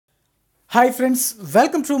Hi friends,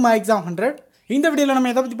 welcome to my exam 100. இந்த வீடியோல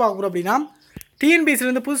நம்ம எதை பத்தி பார்க்க போறோம் அப்படினா TNPSC ல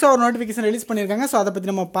இருந்து புதுசா ஒரு நோட்டிஃபிகேஷன் ரிலீஸ் பண்ணிருக்காங்க. சோ அத பத்தி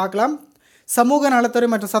நம்ம பார்க்கலாம். சமூக நலத்துறை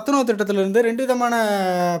மற்றும் சத்துணவு திட்டத்தில இருந்து ரெண்டு விதமான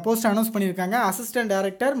போஸ்ட் அனௌன்ஸ் பண்ணிருக்காங்க. அசிஸ்டன்ட்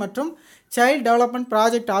டைரக்டர் மற்றும் சைல்ட் டெவலப்மென்ட்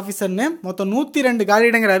ப்ராஜெக்ட் ஆபீசர்னு மொத்தம் 102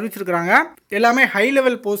 காலியிடங்கள் அறிவிச்சிருக்காங்க. எல்லாமே ஹை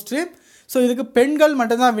லெவல் போஸ்ட். சோ இதுக்கு பெண்கள்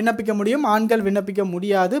மட்டும் தான் விண்ணப்பிக்க முடியும். ஆண்கள் விண்ணப்பிக்க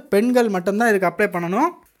முடியாது. பெண்கள் மட்டும் தான் இதுக்கு அப்ளை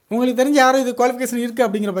பண்ணனும். உங்களுக்கு தெரிஞ்ச யாரும் இது குவாலிஃபிகேஷன் இருக்குது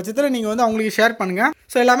அப்படிங்கிற பட்சத்தில் நீங்கள் வந்து அவங்களுக்கு ஷேர் பண்ணுங்கள்.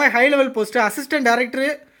 ஸோ எல்லாமே high level post. Assistant director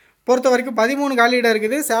பொறுத்த வரைக்கும் 13 காலியிடம்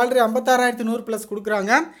இருக்குது. சேலரி 56,100 ப்ளஸ்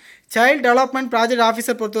கொடுக்குறாங்க. சைல்டு டெவலப்மெண்ட் ப்ராஜெக்ட்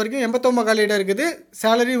ஆஃபீஸர் பொறுத்த வரைக்கும் 89 காலியிடம் இருக்குது.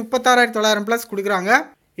 சேலரி 36,900 ப்ளஸ் கொடுக்குறாங்க.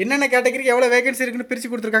 என்னென்ன கேட்டகரிக்கு எவ்வளோ வேகன்சி இருக்குன்னு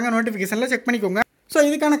பிரித்து கொடுத்துருக்காங்க. நோட்டிஃபிகேஷனில் செக் பண்ணிக்கோங்க. ஸோ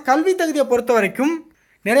இதுக்கான கல்வி தகுதியை பொறுத்த வரைக்கும்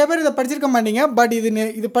நிறைய பேர் இதை படிச்சிருக்க மாட்டீங்க. பட்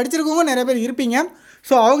இது படிச்சிருக்கவங்க நிறைய பேர் இருப்பீங்க.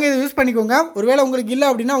 ஸோ அவங்க இதை யூஸ் பண்ணிக்கோங்க. ஒருவேளை உங்களுக்கு இல்லை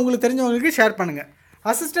அப்படின்னா உங்களுக்கு தெரிஞ்சவங்களுக்கு ஷேர் பண்ணுங்கள்.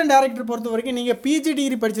 அசிஸ்டன்ட் டைரக்டர் பொறுத்த வரைக்கும் நீங்கள் பிஜி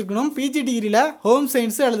டிகிரி படிச்சிருக்கணும். பிஜி டிகிரியில் ஹோம்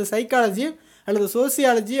சயின்ஸு அல்லது சைக்காலஜி அல்லது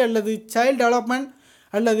சோசியாலஜி அல்லது சைல்டு டெவலப்மெண்ட்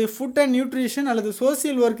அல்லது ஃபுட் அண்ட் நியூட்ரிஷன் அல்லது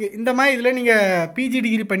சோசியல் ஒர்க் இந்த மாதிரி இதில் நீங்கள் பிஜி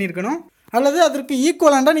டிகிரி பண்ணியிருக்கணும். அல்லது அதற்கு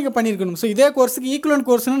ஈக்குவலண்டாக நீங்கள் பண்ணியிருக்கணும். ஸோ இதே கோர்ஸுக்கு ஈக்குவலண்ட்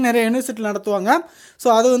கோர்ஸ்னு நிறைய யூனிவர்சிட்டியில் நடத்துவாங்க. ஸோ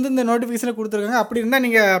அது வந்து இந்த நோட்டிஃபிகேஷனில் கொடுத்துருக்காங்க. அப்படி இருந்தால்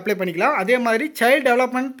நீங்கள் அப்ளை பண்ணிக்கலாம். அதே மாதிரி child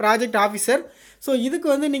development project officer. So இதுக்கு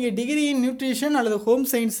வந்து நீங்கள் டிகிரி இன் நியூட்ரிஷன் அல்லது ஹோம்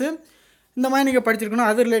சயின்ஸு இந்த மாதிரி நீங்கள் படிச்சிருக்கணும்.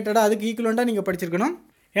 அது ரிலேட்டடாக அதுக்கு ஈக்குவலண்ட்டாக நீங்கள் படிச்சிருக்கணும்.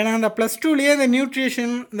 ஏன்னா அந்த ப்ளஸ் டூலேயே இந்த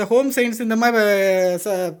நியூட்ரிஷன் இந்த ஹோம் சயின்ஸ் இந்த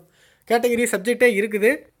மாதிரி கேட்டகரி சப்ஜெக்டே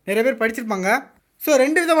இருக்குது. நிறைய பேர் படிச்சிருப்பாங்க. ஸோ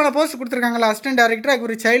ரெண்டு விதமான போஸ்ட் கொடுத்துருக்காங்களா, அசிஸ்டன்ட் டைரக்டர் அதுக்கு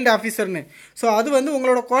ஒரு சைல்டு ஆஃபீஸர்னு. ஸோ அது வந்து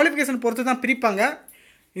உங்களோட குவாலிஃபிகேஷன் பொறுத்து தான் பிரிப்பாங்க.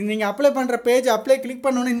 நீங்கள் அப்ளை பண்ணுற பேஜ் கிளிக்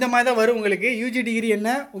பண்ணணும் இந்த மாதிரி தான் வரும். உங்களுக்கு யூஜி டிகிரி என்ன,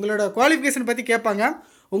 உங்களோட குவாலிஃபிகேஷன் பற்றி கேட்பாங்க.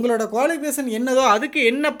 உங்களோட குவாலிஃபிகேஷன் என்னதோ அதுக்கு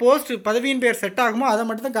என்ன போஸ்ட் பதவியின் பேர் செட் ஆகுமோ அதை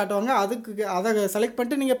மட்டும் தான் காட்டுவாங்க. அதை செலக்ட்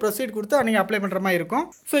பண்ணிட்டு நீங்கள் ப்ரொசீட் கொடுத்து நீங்கள் அப்ளை பண்ணுற மாதிரி இருக்கும்.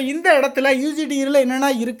 ஸோ இந்த இடத்துல யூஜி டிகிரியில் என்னென்னா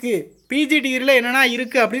இருக்குது, பிஜி டிகிரியில் என்னென்னா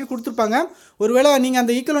இருக்குது அப்படின்னு கொடுத்துருப்பாங்க. ஒருவேளை நீங்கள்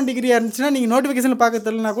அந்த ஈக்குவலன்ட் டிகிரியாக இருந்துச்சுன்னா நீங்கள் நோட்டிஃபிகேஷனில் பார்க்க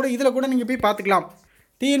தெரியலனா கூட இதில் கூட நீங்கள் போய் பார்த்துக்கலாம்.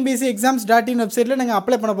 TNPSC exams.in வெப்சைட்டில் நீங்கள்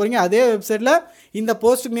அப்ளை பண்ண போகிறீங்க. அதே வெப்சைட்டில் இந்த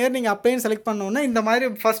போஸ்ட்டுக்கு நேர் நீங்கள் அப்ளைன்னு செலக்ட் பண்ணோன்னா இந்த மாதிரி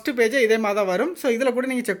ஃபஸ்ட்டு பேஜே இதே மாதிரி தான் வரும். ஸோ இதில் கூட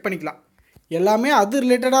நீங்கள் செக் பண்ணிக்கலாம். எல்லாமே அது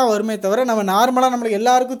ரிலேட்டடாக வருமே தவிர நம்ம நார்மலாக நம்மளுக்கு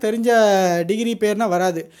எல்லாருக்கும் தெரிஞ்ச டிகிரி பேர்னால்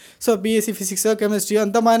வராது. ஸோ பிஎஸ்சி ஃபிசிக்ஸோ கெமிஸ்ட்ரியோ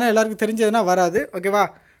அந்த மாதிரினா எல்லாருக்கும் தெரிஞ்சதுன்னா வராது. ஓகேவா?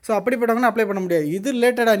 ஸோ அப்படிப்பட்டவங்கன்னா அப்ளை பண்ண முடியாது. இது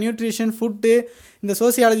ரிலேட்டடாக நியூட்ரிஷன் ஃபுட்டு இந்த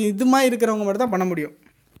சோசியாலஜி இது மாதிரி இருக்கிறவங்க மட்டும் தான் பண்ண முடியும்.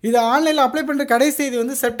 இது ஆன்லைனில் அப்ளை பண்ணுற கடைசி தேதி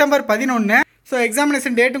வந்து செப்டம்பர் 11. ஸோ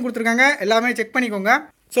எக்ஸாமினேஷன் டேட்டும் கொடுத்துருக்காங்க. எல்லாமே செக் பண்ணிக்கோங்க.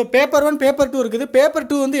 ஸோ பேப்பர் 1 பேப்பர் 2 இருக்குது. பேப்பர்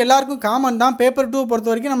 2 வந்து எல்லாருக்கும் காமன் தான். பேப்பர் 2 பொறுத்த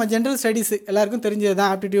வரைக்கும் நம்ம ஜென்ரல் ஸ்டடீஸ் எல்லாருக்கும் தெரிஞ்சது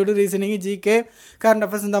தான். Aptitude, reasoning, GK, current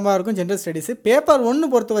affairs இந்த மாதிரி இருக்கும் ஜென்ரல் ஸ்டடீஸ். பேப்பர் 1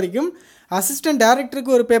 பொறுத்த வரைக்கும் அசிஸ்டன்ட்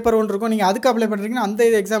டைரக்டருக்கு ஒரு பேப்பர் 1 இருக்கும். நீங்கள் அதுக்கு அப்ளை பண்ணுறீங்கன்னா அந்த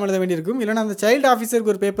எக்ஸாம் எழுத வேண்டியிருக்கும். இல்லைனா அந்த சைல்டு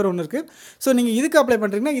ஆஃபீஸருக்கு ஒரு பேப்பர் 1 இருக்குது. ஸோ நீங்கள் இதுக்கு அப்ளை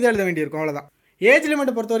பண்ணுறீங்கன்னா இதை எழுத வேண்டியிருக்கும். அவ்வளோதான். ஏஜ்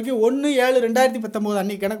லிமிட்டை பொறுத்த வரைக்கும் 1/7/2019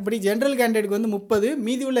 அன்றைக்கி கணக்குப்படி ஜென்ரல் கேண்டிடேட்டுக்கு வந்து 30,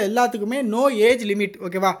 மீதி உள்ள எல்லாத்துக்குமே நோ ஏஜ் லிமிட்.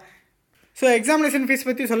 ஓகேவா? ஸோ எக்ஸாமினேஷன் ஃபீஸ்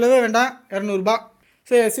பற்றி சொல்லவே வேண்டாம், 200 ரூபா.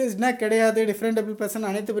 ஸோ எஸ்சிஎஸ்னா கிடையாது. டிஃப்ரெண்டபிள் பர்சன்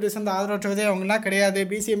அனைத்து பிரிவு அந்த ஆதரவற்றதே அவங்களாம் கிடையாது.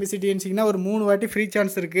 பிசிஎம்பிசி டிஎன்சிக்குனா ஒரு 3 வாட்டி ஃப்ரீ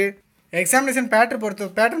சான்ஸ் இருக்குது. எக்ஸாமினேஷன் பேட்டர்ன்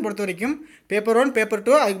பொறுத்த வரைக்கும் பேப்பர் 1 பேப்பர்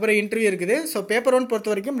 2 அதுக்கப்புறம் இன்டர்வியூ இருக்குது. ஸோ பேப்பர் 1 பொறுத்த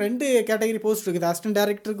வரைக்கும் 2 கேட்டகரி போஸ்ட் இருக்குது. அசிஸ்டன்ட்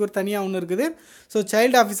டைரக்டருக்கு ஒரு தனியாக ஒன்று இருக்குது. ஸோ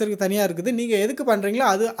சைல்டு ஆஃபீஸருக்கு தனியாக இருக்குது. நீங்கள் எதுக்கு பண்ணுறீங்களோ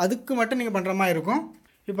அதுக்கு மட்டும் நீங்கள் பண்ணுற மாதிரி இருக்கும்.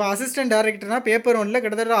 இப்போ அசிஸ்டன்ட் டைரக்டர்னால் பேப்பர் 1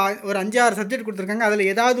 கிட்டத்தட்ட ஒரு 5-6 சப்ஜெக்ட் கொடுத்துருக்காங்க. அதில்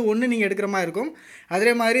ஏதாவது ஒன்று நீங்கள் எடுக்கிற மாதிரி இருக்கும்.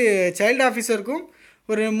 அதே மாதிரி சைல்டு ஆஃபீஸருக்கும்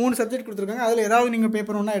ஒரு 3 சப்ஜெக்ட் கொடுத்துருக்காங்க. அதில் ஏதாவது நீங்கள்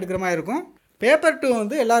பேப்பர் 1 எடுக்கிற மாதிரி இருக்கும். பேப்பர் 2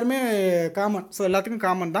 வந்து எல்லாருமே காமன். ஸோ எல்லாத்துக்கும்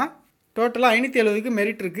காமன் தான். டோட்டலாக 570க்கு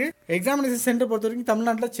மெரிட் இருக்குது. எக்ஸாமினேஷன் சென்டர் பொறுத்த வரைக்கும்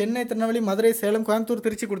தமிழ்நாட்டில் சென்னை, திருநெல்வேலி, மதுரை, சேலம், கோயம்புத்தூர்,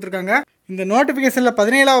 திருச்சி கொடுத்துருக்காங்க. இந்த நோட்டிஃபிகேஷனில்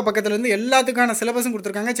 17வது பக்கத்துலேருந்து எல்லாத்துக்கான சிலபஸும்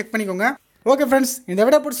கொடுத்துருக்காங்க. செக் பண்ணிக்கோங்க. ஓகே ஃப்ரெண்ட்ஸ், இந்த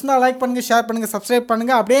வீடியோ பிடிச்சிருந்தா லைக் பண்ணுங்கள், ஷேர் பண்ணுங்கள், சப்ஸ்கிரைப்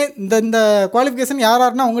பண்ணுங்கள். அப்படியே இந்த குவாலிஃபிகேஷன்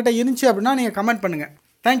யாருன்னா உங்கள்கிட்ட இருந்துச்சு அப்படின்னா நீங்கள் கமெண்ட் பண்ணுங்கள்.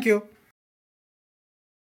 தேங்க்யூ.